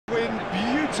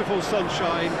beautiful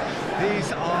sunshine.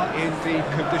 These are indeed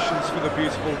conditions for the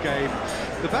beautiful game.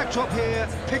 The backdrop here,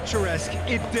 picturesque,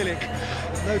 idyllic.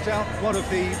 No doubt one of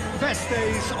the best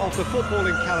days of the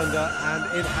footballing calendar, and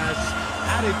it has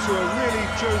added to a really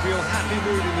jovial, happy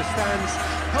mood in the stands,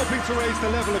 helping to raise the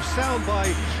level of sound by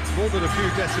more than a few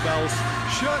decibels.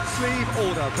 Shirt sleeve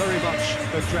order, very much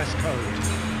the dress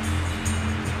code.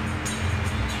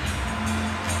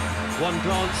 One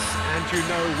glance and you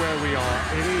know where we are.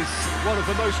 It is one of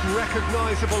the most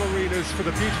recognisable arenas for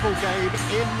the beautiful game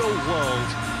in the world.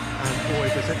 And boy,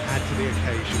 does it add to the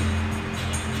occasion.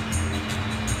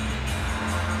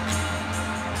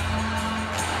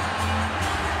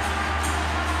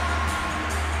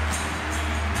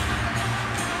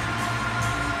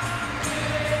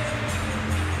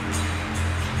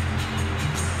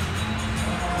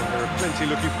 Plenty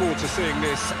looking forward to seeing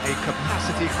this, a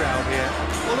capacity crowd here.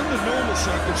 Well, under normal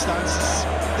circumstances,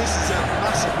 this is a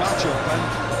massive matchup, and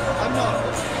I'm not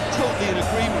totally in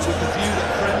agreement with the view that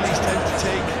friendlies tend to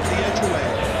take the edge away.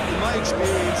 In my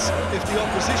experience, if the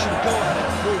opposition go ahead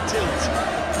full tilt,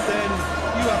 then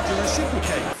you have to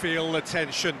reciprocate. Feel the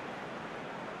tension.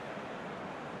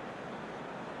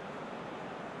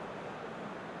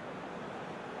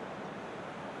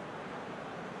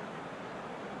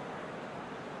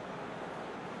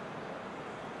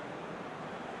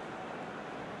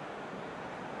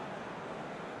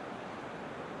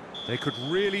 They could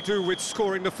really do with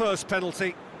scoring the first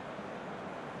penalty.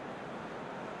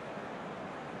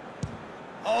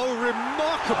 Oh,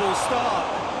 remarkable start.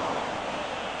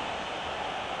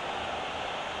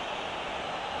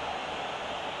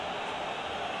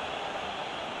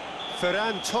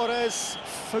 Ferran Torres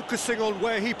focusing on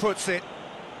where he puts it.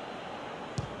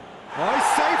 Oh, he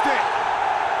saved it!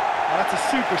 Oh, that's a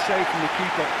super save from the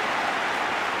keeper.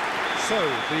 So,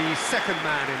 the second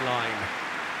man in line.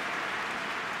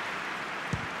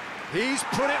 He's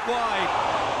put it wide.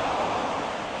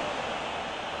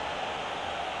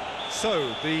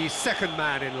 So, the second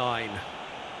man in line.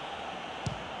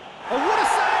 Oh, what a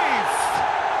save!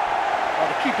 Oh,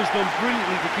 the keeper's done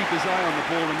brilliantly to keep his eye on the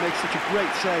ball and make such a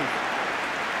great save.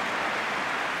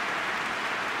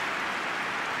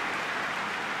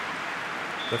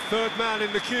 The third man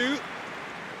in the queue.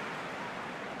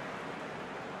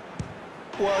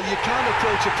 Well, you can't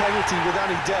approach a penalty with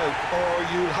any doubt, or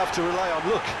you'll have to rely on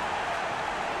luck.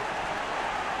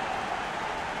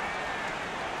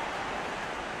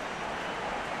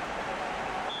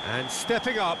 And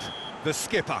stepping up, the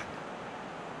skipper.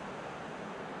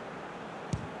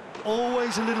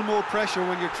 Always a little more pressure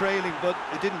when you're trailing, but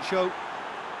it didn't show.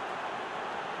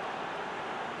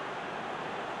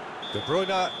 De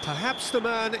Bruyne, perhaps the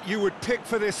man you would pick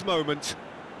for this moment.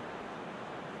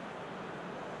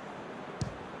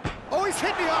 Oh, he's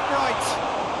hit the upright!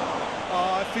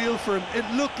 Oh, I feel for him. It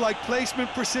looked like placement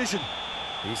precision.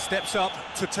 He steps up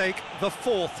to take the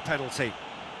fourth penalty.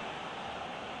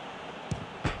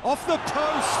 Off the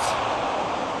post!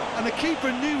 And the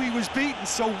keeper knew he was beaten,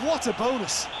 so what a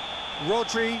bonus.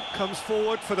 Rodri comes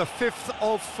forward for the fifth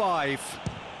of five.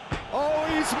 Oh,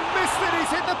 he's missed it, he's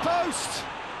hit the post!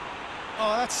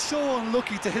 Oh, that's so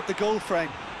unlucky to hit the goal frame.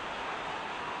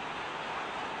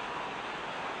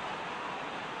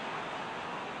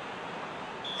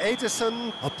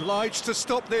 Ederson obliged to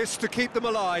stop this to keep them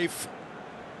alive.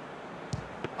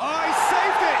 Oh, he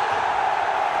saved it!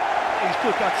 He's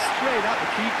put that straight at the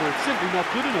keeper. It's simply not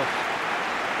good enough.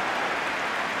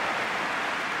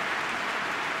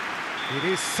 It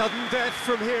is sudden death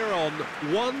from here on.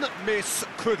 One miss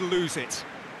could lose it.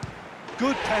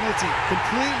 Good penalty.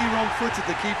 Completely wrong-footed,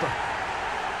 the keeper.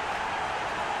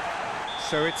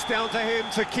 So it's down to him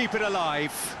to keep it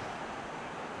alive.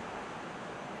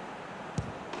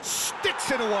 Sticks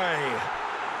it away.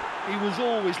 He was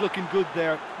always looking good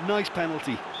there. Nice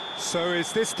penalty. So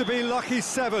is this to be lucky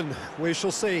 7? We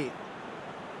shall see.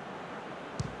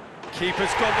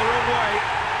 Keeper's gone the wrong way.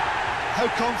 How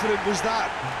confident was that?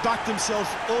 Backed himself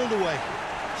all the way.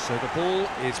 So the ball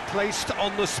is placed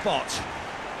on the spot.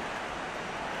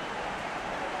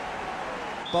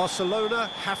 Barcelona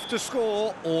have to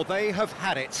score or they have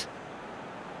had it.